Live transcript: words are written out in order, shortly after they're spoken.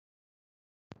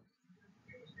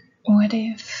What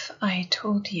if I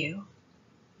told you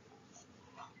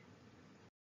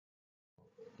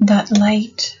that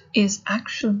light is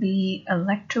actually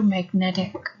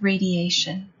electromagnetic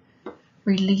radiation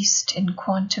released in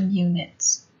quantum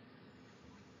units?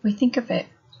 We think of it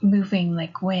moving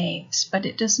like waves, but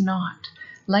it does not.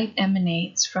 Light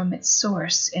emanates from its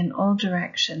source in all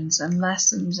directions and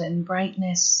lessens in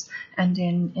brightness and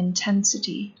in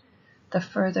intensity the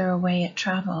further away it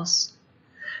travels.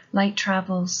 Light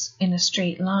travels in a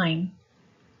straight line,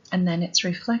 and then it's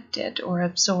reflected or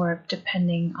absorbed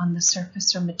depending on the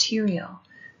surface or material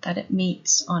that it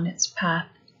meets on its path.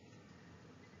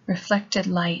 Reflected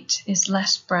light is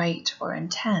less bright or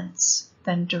intense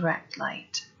than direct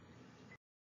light.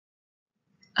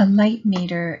 A light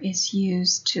meter is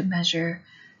used to measure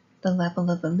the level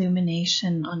of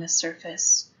illumination on a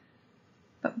surface.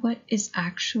 But what is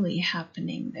actually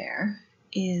happening there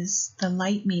is the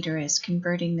light meter is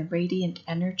converting the radiant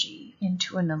energy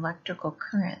into an electrical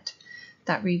current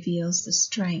that reveals the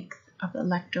strength of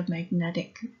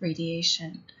electromagnetic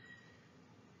radiation.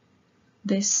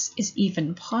 This is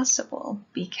even possible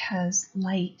because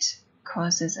light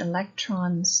causes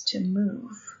electrons to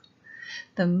move.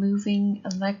 The moving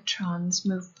electrons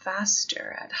move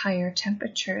faster at higher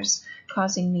temperatures,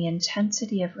 causing the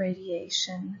intensity of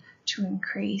radiation to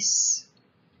increase.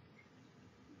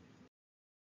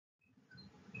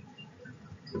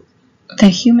 The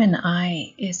human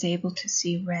eye is able to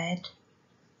see red,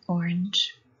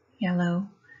 orange, yellow,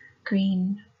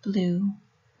 green, blue,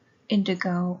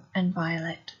 indigo, and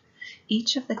violet.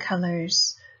 Each of the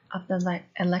colors of the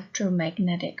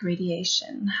electromagnetic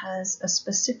radiation has a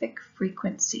specific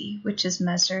frequency, which is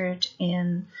measured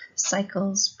in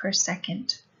cycles per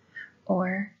second,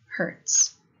 or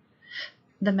hertz.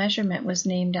 The measurement was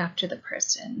named after the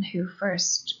person who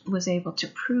first was able to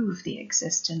prove the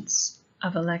existence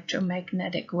of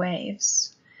electromagnetic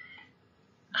waves,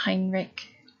 Heinrich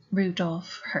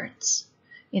Rudolf Hertz,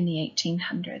 in the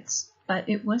 1800s. But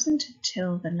it wasn't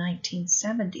until the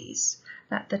 1970s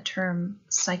that the term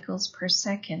cycles per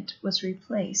second was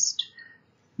replaced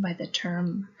by the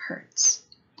term hertz.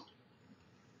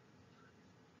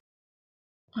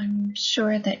 I'm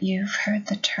sure that you've heard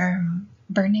the term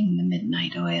burning the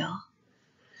midnight oil.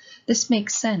 This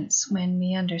makes sense when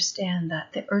we understand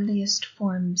that the earliest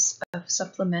forms of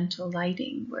supplemental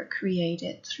lighting were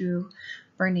created through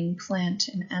burning plant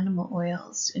and animal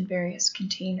oils in various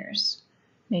containers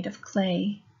made of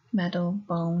clay, metal,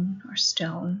 bone, or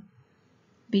stone.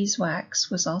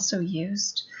 Beeswax was also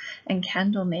used, and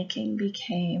candle making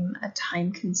became a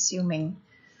time-consuming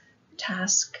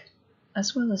task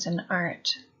as well as an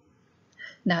art.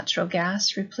 Natural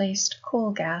gas replaced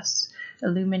coal gas,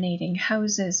 illuminating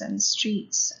houses and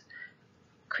streets,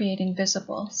 creating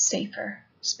visible, safer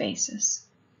spaces.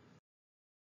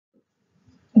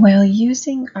 While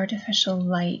using artificial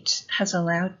light has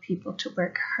allowed people to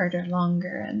work harder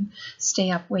longer and stay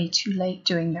up way too late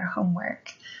doing their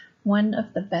homework, one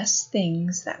of the best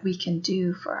things that we can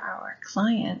do for our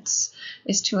clients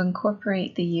is to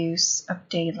incorporate the use of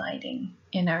daylighting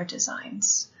in our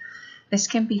designs. This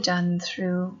can be done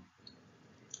through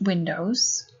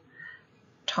windows,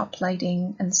 top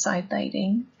lighting and side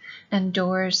lighting, and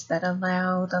doors that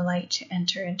allow the light to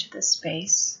enter into the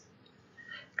space.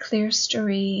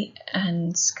 Clerestory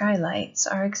and skylights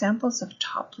are examples of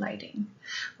top lighting,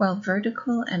 while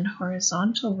vertical and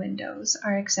horizontal windows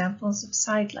are examples of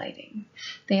side lighting.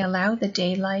 They allow the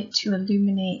daylight to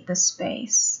illuminate the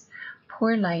space.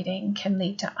 Poor lighting can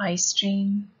lead to eye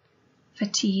strain,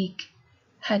 fatigue,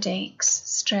 headaches,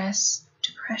 stress,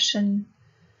 depression,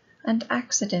 and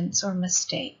accidents or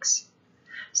mistakes.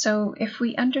 So if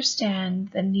we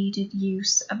understand the needed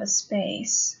use of a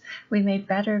space, we may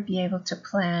better be able to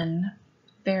plan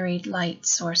varied light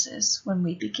sources when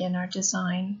we begin our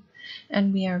design,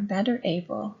 and we are better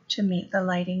able to meet the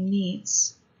lighting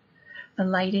needs. The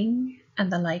lighting and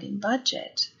the lighting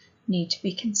budget need to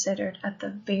be considered at the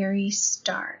very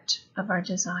start of our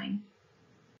design.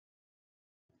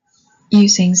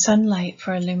 Using sunlight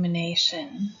for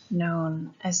illumination,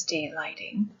 known as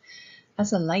daylighting,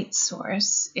 as a light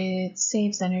source, it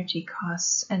saves energy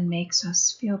costs and makes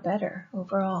us feel better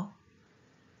overall.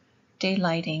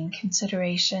 Daylighting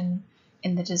consideration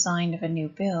in the design of a new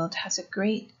build has a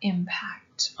great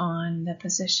impact on the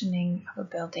positioning of a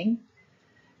building,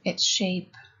 its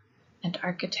shape and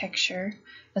architecture,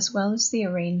 as well as the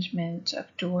arrangement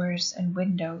of doors and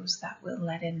windows that will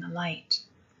let in the light.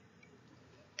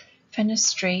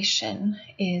 Fenestration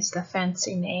is the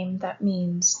fancy name that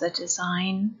means the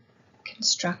design,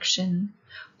 construction,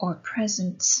 or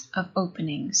presence of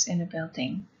openings in a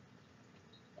building.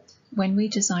 When we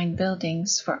design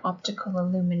buildings for optical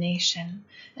illumination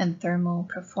and thermal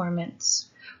performance,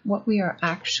 what we are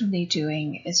actually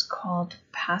doing is called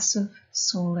passive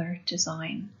solar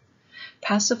design.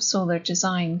 Passive solar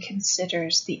design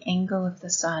considers the angle of the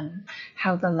sun,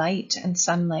 how the light and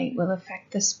sunlight will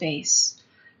affect the space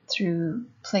through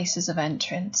places of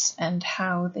entrance, and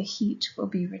how the heat will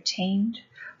be retained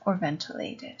or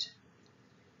ventilated.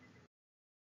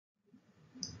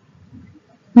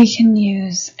 We can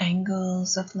use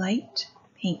angles of light,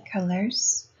 paint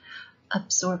colors,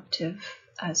 absorptive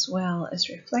as well as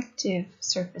reflective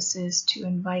surfaces to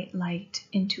invite light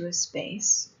into a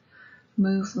space,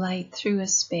 move light through a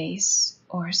space,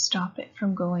 or stop it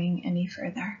from going any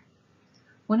further.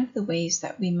 One of the ways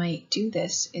that we might do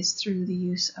this is through the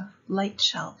use of light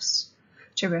shelves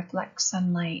to reflect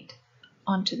sunlight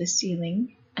onto the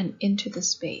ceiling and into the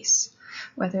space,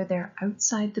 whether they're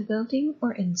outside the building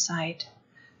or inside,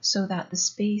 so that the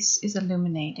space is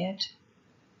illuminated,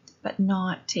 but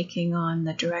not taking on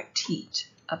the direct heat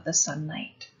of the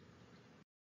sunlight.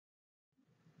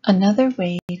 Another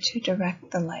way to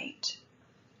direct the light,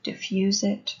 diffuse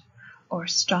it, or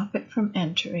stop it from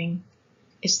entering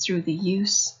is through the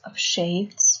use of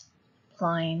shades,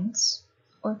 blinds,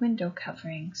 or window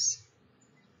coverings.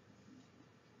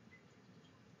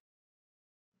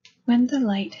 When the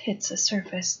light hits a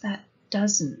surface that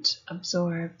doesn't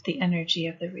absorb the energy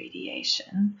of the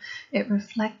radiation, it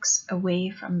reflects away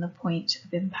from the point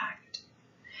of impact.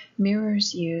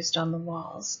 Mirrors used on the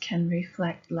walls can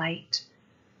reflect light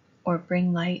or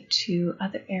bring light to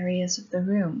other areas of the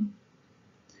room.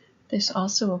 This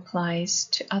also applies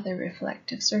to other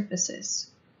reflective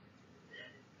surfaces.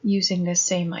 Using the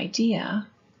same idea,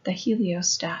 the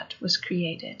heliostat was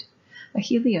created. A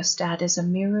heliostat is a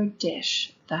mirrored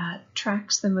dish that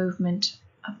tracks the movement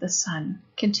of the sun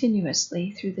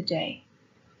continuously through the day.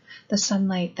 The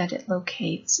sunlight that it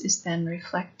locates is then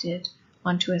reflected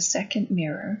onto a second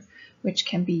mirror, which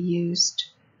can be used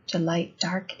to light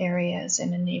dark areas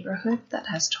in a neighborhood that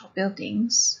has tall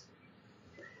buildings,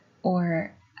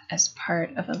 or as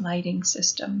part of a lighting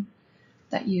system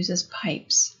that uses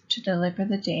pipes to deliver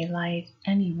the daylight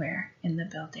anywhere in the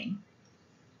building.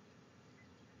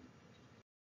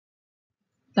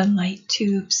 The light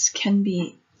tubes can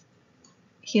be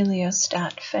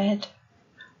heliostat fed,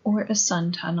 or a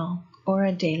sun tunnel, or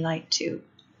a daylight tube,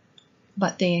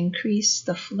 but they increase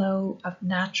the flow of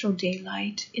natural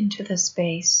daylight into the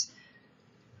space,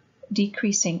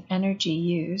 decreasing energy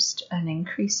used and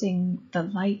increasing the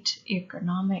light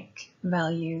ergonomic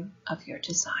value of your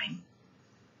design.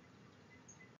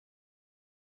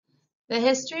 The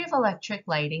history of electric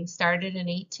lighting started in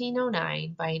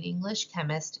 1809 by an English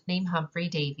chemist named Humphrey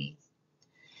Davy.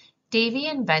 Davy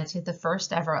invented the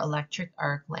first ever electric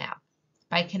arc lamp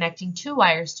by connecting two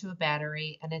wires to a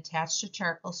battery and attached a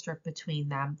charcoal strip between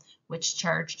them, which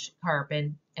charged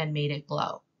carbon and made it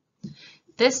glow.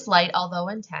 This light, although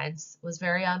intense, was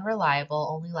very unreliable,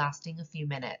 only lasting a few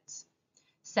minutes.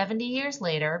 70 years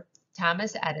later,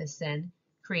 Thomas Edison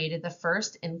created the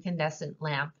first incandescent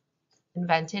lamp,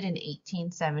 invented in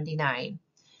 1879.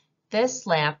 This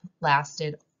lamp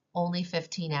lasted only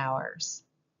 15 hours.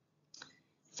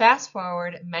 Fast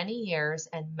forward many years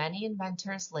and many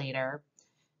inventors later,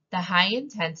 the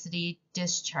high-intensity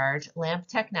discharge lamp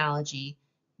technology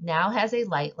now has a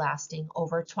light lasting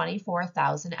over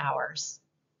 24,000 hours.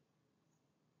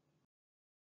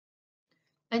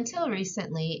 Until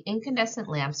recently, incandescent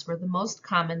lamps were the most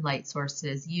common light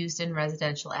sources used in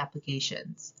residential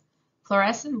applications.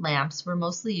 Fluorescent lamps were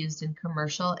mostly used in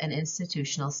commercial and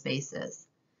institutional spaces.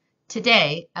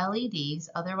 Today, LEDs,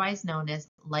 otherwise known as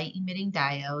light-emitting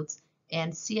diodes,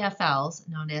 and CFLs,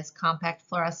 known as compact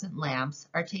fluorescent lamps,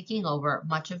 are taking over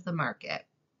much of the market.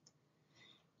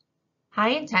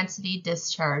 High-intensity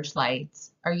discharge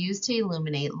lights are used to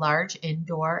illuminate large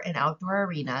indoor and outdoor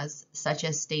arenas, such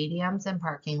as stadiums and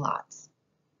parking lots.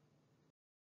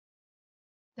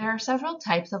 There are several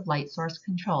types of light source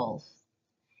controls.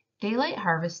 Daylight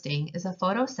harvesting is a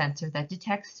photosensor that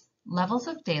detects levels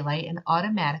of daylight and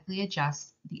automatically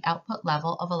adjusts the output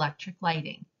level of electric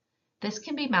lighting. This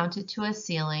can be mounted to a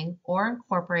ceiling or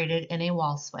incorporated in a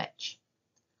wall switch.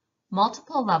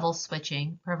 Multiple level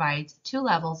switching provides two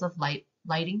levels of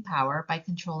lighting power by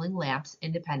controlling lamps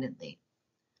independently.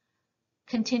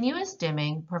 Continuous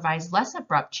dimming provides less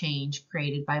abrupt change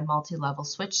created by multi-level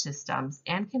switch systems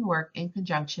and can work in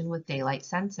conjunction with daylight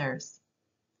sensors.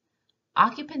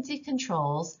 Occupancy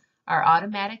controls are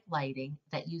automatic lighting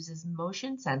that uses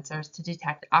motion sensors to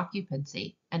detect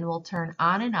occupancy and will turn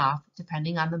on and off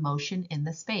depending on the motion in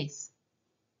the space.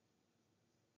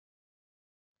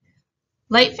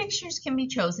 Light fixtures can be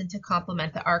chosen to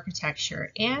complement the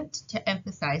architecture and to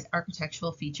emphasize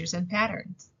architectural features and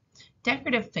patterns.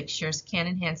 Decorative fixtures can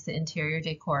enhance the interior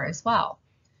decor as well.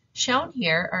 Shown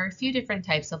here are a few different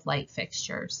types of light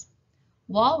fixtures.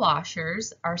 Wall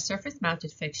washers are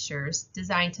surface-mounted fixtures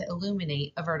designed to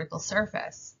illuminate a vertical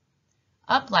surface.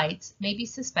 Uplights may be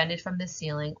suspended from the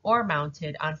ceiling or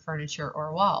mounted on furniture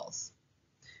or walls.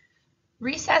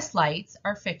 Recessed lights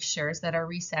are fixtures that are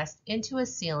recessed into a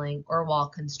ceiling or wall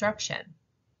construction.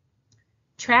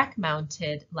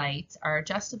 Track-mounted lights are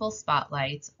adjustable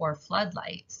spotlights or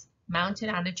floodlights mounted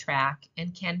on a track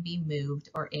and can be moved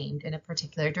or aimed in a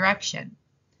particular direction.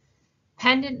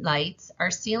 Pendant lights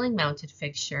are ceiling-mounted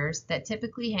fixtures that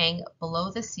typically hang below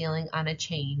the ceiling on a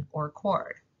chain or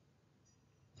cord.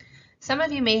 Some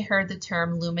of you may have heard the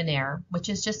term luminaire, which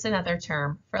is just another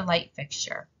term for light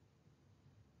fixture.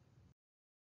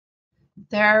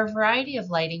 There are a variety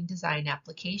of lighting design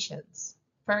applications.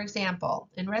 For example,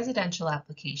 in residential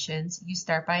applications, you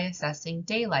start by assessing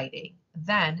day lighting,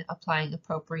 then applying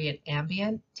appropriate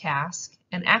ambient, task,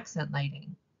 and accent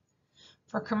lighting.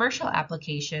 For commercial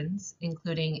applications,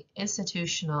 including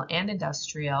institutional and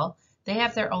industrial, they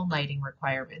have their own lighting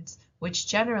requirements, which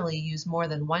generally use more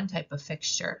than one type of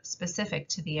fixture specific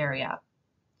to the area.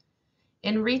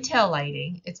 In retail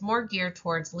lighting, it's more geared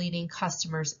towards leading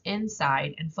customers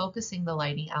inside and focusing the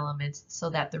lighting elements so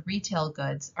that the retail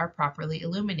goods are properly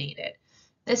illuminated.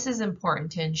 This is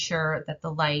important to ensure that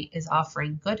the light is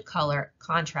offering good color,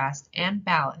 contrast, and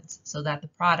balance so that the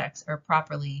products are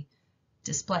properly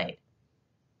displayed.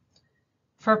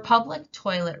 For public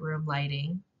toilet room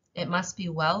lighting, it must be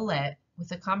well lit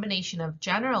with a combination of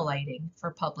general lighting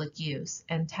for public use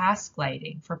and task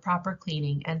lighting for proper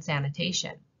cleaning and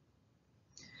sanitation.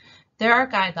 There are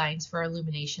guidelines for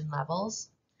illumination levels.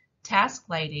 Task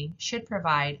lighting should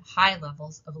provide high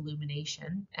levels of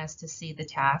illumination as to see the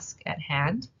task at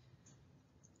hand.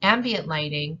 Ambient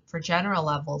lighting for general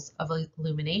levels of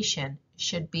illumination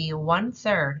should be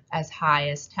 1/3 as high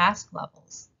as task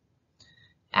levels.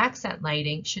 Accent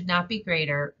lighting should not be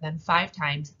greater than 5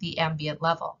 times the ambient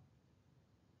level.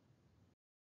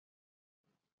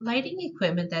 Lighting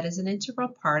equipment that is an integral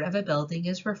part of a building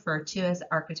is referred to as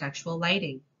architectural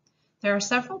lighting. There are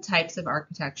several types of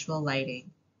architectural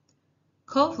lighting.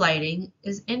 Cove lighting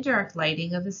is indirect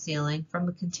lighting of the ceiling from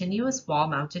the continuous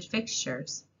wall-mounted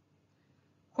fixtures.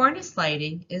 Cornice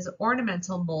lighting is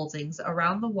ornamental moldings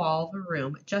around the wall of a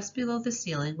room just below the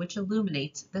ceiling which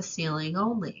illuminates the ceiling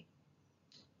only.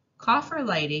 Coffer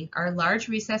lighting are large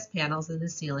recessed panels in the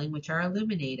ceiling which are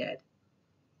illuminated.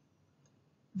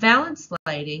 Valance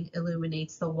lighting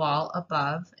illuminates the wall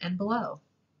above and below.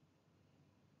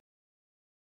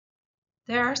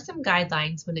 There are some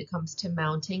guidelines when it comes to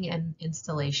mounting and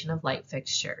installation of light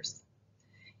fixtures.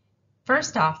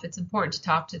 First off, it's important to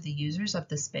talk to the users of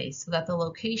the space so that the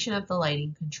location of the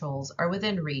lighting controls are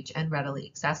within reach and readily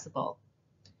accessible.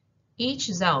 Each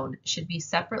zone should be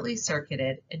separately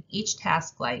circuited and each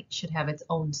task light should have its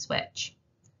own switch.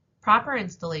 Proper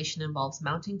installation involves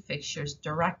mounting fixtures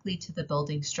directly to the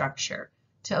building structure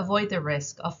to avoid the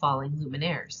risk of falling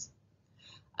luminaires.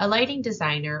 A lighting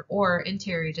designer or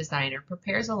interior designer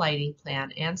prepares a lighting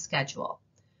plan and schedule.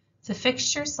 The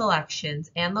fixture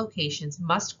selections and locations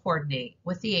must coordinate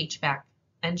with the HVAC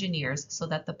engineers so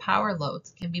that the power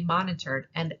loads can be monitored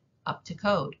and up to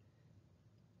code.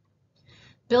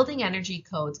 Building energy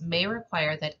codes may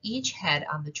require that each head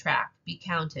on the track be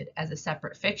counted as a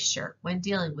separate fixture when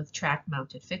dealing with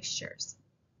track-mounted fixtures.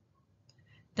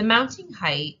 The mounting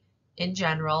height, in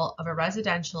general, of a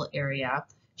residential area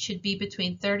should be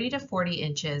between 30 to 40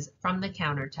 inches from the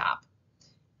countertop,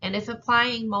 and if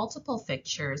applying multiple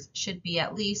fixtures, should be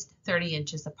at least 30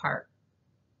 inches apart.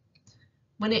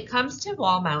 When it comes to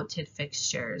wall-mounted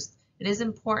fixtures, it is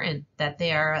important that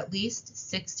they are at least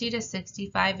 60 to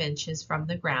 65 inches from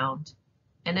the ground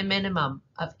and a minimum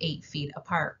of 8 feet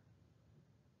apart.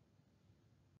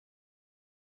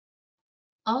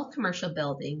 All commercial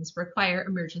buildings require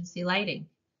emergency lighting.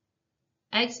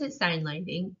 Exit sign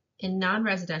lighting in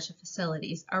non-residential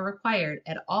facilities are required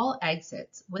at all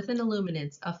exits with an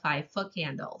illuminance of 5-foot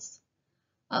candles.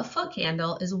 A foot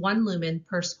candle is 1 lumen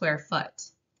per square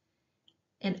foot.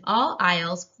 And all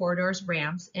aisles, corridors,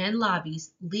 ramps, and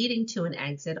lobbies leading to an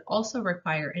exit also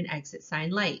require an exit sign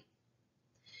light.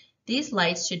 These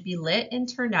lights should be lit and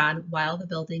turned on while the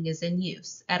building is in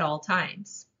use at all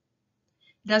times.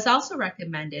 It is also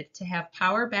recommended to have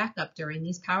power backup during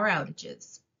these power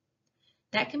outages.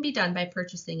 That can be done by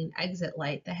purchasing an exit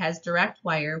light that has direct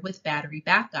wire with battery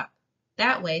backup.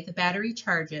 That way, the battery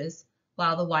charges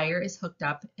while the wire is hooked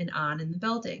up and on in the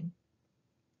building.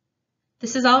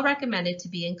 This is all recommended to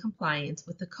be in compliance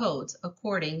with the codes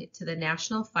according to the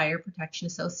National Fire Protection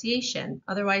Association,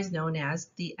 otherwise known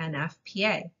as the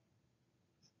NFPA.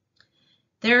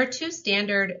 There are two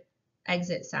standard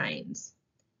exit signs.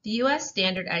 The U.S.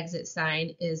 standard exit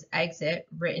sign is exit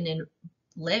written in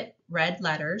lit red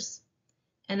letters.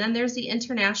 And then there's the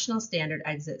international standard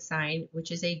exit sign, which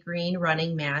is a green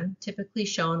running man, typically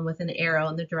shown with an arrow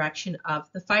in the direction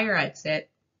of the fire exit,